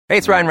Hey,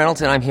 it's Ryan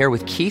Reynolds, and I'm here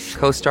with Keith,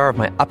 co-star of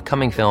my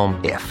upcoming film,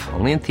 If,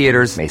 only in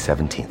theaters May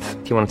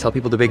 17th. Do you want to tell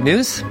people the big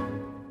news?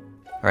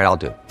 All right, I'll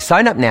do it.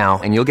 Sign up now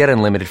and you'll get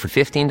unlimited for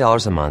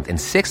 $15 a month and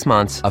 6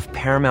 months of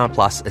Paramount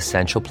Plus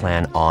Essential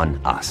Plan on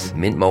us.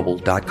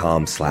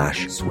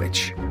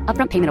 MintMobile.com/switch.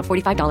 Upfront payment of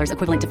 $45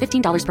 equivalent to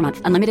 $15 per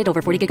month. Unlimited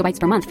over 40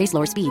 gigabytes per month. Face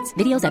lower speeds.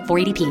 Videos at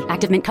 480p.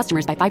 Active Mint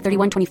customers by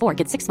 531.24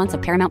 get 6 months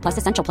of Paramount Plus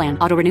Essential Plan.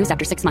 Auto renews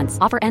after 6 months.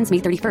 Offer ends May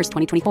 31st,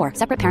 2024.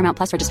 Separate Paramount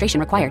Plus registration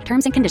required.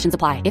 Terms and conditions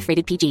apply if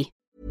rated PG.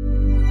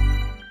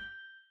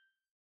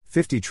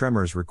 50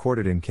 tremors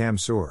recorded in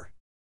CamSur.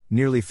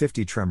 Nearly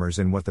 50 tremors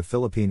in what the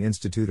Philippine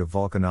Institute of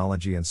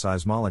Volcanology and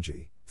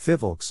Seismology,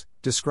 PHIVOLCS,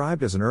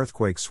 described as an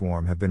earthquake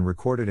swarm have been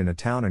recorded in a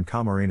town in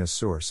Camarines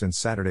Sur since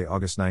Saturday,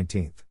 August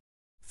 19.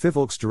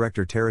 PHIVOLCS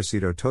Director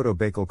Teresito Toto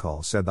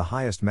Bacalcal said the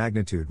highest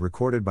magnitude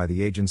recorded by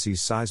the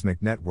agency's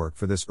seismic network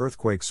for this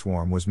earthquake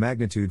swarm was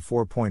magnitude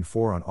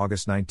 4.4 on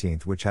August 19,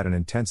 which had an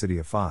intensity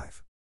of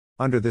 5.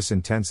 Under this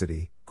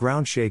intensity,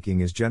 ground shaking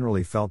is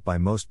generally felt by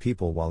most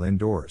people while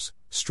indoors.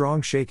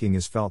 Strong shaking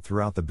is felt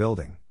throughout the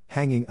building.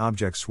 Hanging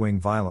objects swing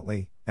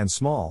violently, and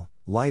small,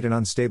 light and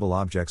unstable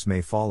objects may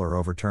fall or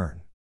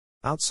overturn.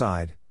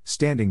 Outside,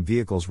 standing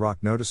vehicles rock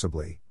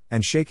noticeably,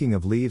 and shaking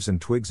of leaves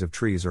and twigs of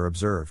trees are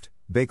observed,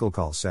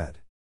 Bacalcal said.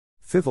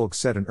 PHIVOLCS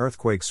said an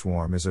earthquake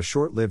swarm is a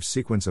short-lived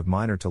sequence of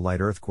minor to light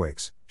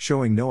earthquakes,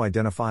 showing no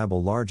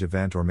identifiable large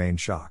event or main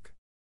shock.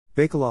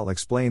 Bacalcal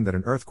explained that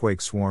an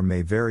earthquake swarm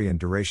may vary in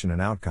duration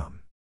and outcome.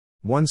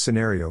 One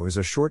scenario is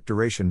a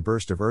short-duration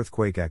burst of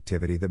earthquake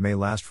activity that may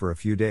last for a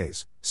few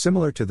days,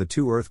 similar to the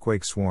two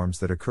earthquake swarms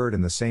that occurred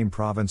in the same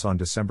province on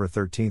December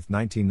 13,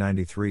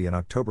 1993 and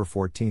October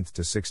 14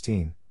 to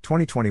 16,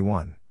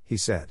 2021, he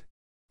said.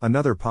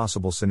 Another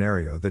possible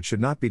scenario that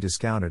should not be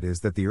discounted is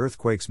that the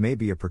earthquakes may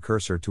be a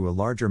precursor to a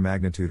larger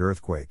magnitude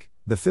earthquake,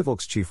 the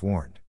PHIVOLCS chief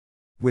warned.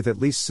 With at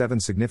least 7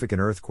 significant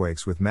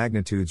earthquakes with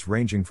magnitudes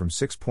ranging from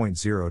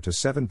 6.0 to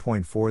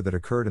 7.4 that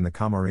occurred in the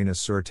Camarines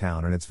Sur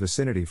town and its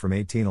vicinity from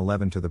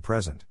 1811 to the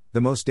present, the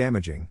most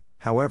damaging,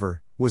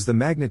 however, was the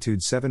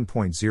magnitude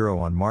 7.0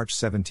 on March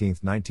 17,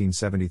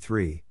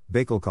 1973,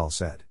 Bacalcal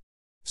said.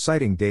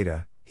 Citing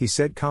data, he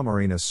said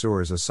Camarines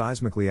Sur is a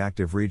seismically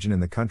active region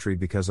in the country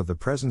because of the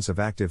presence of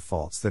active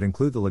faults that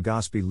include the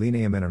Legazpi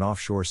lineament and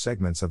offshore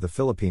segments of the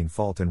Philippine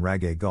Fault and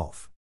Ragay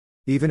Gulf.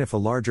 Even if a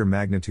larger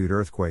magnitude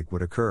earthquake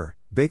would occur,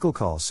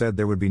 Bacalcal said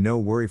there would be no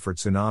worry for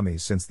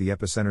tsunamis since the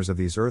epicenters of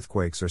these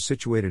earthquakes are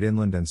situated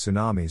inland and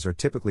tsunamis are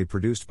typically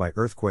produced by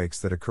earthquakes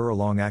that occur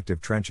along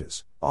active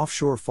trenches,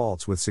 offshore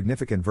faults with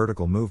significant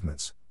vertical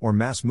movements, or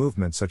mass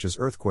movements such as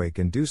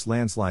earthquake-induced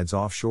landslides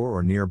offshore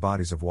or near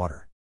bodies of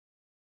water.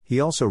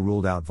 He also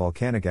ruled out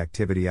volcanic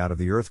activity out of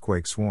the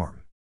earthquake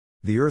swarm.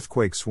 The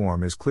earthquake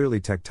swarm is clearly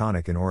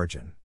tectonic in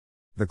origin.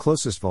 The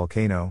closest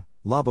volcano,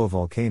 Labo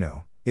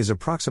Volcano, is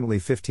approximately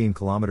 15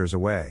 kilometers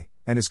away,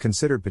 and is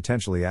considered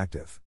potentially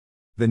active.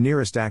 The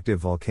nearest active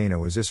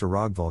volcano is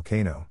Isarog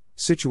Volcano,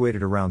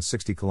 situated around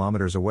 60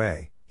 kilometers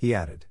away, he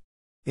added.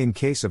 In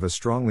case of a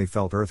strongly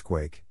felt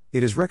earthquake,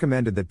 it is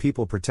recommended that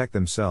people protect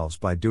themselves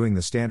by doing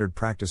the standard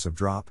practice of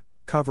drop,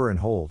 cover and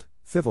hold,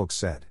 PHIVOLCS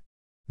said.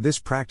 This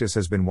practice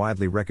has been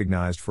widely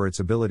recognized for its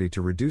ability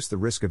to reduce the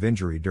risk of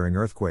injury during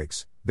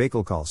earthquakes,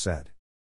 Bacalcal said.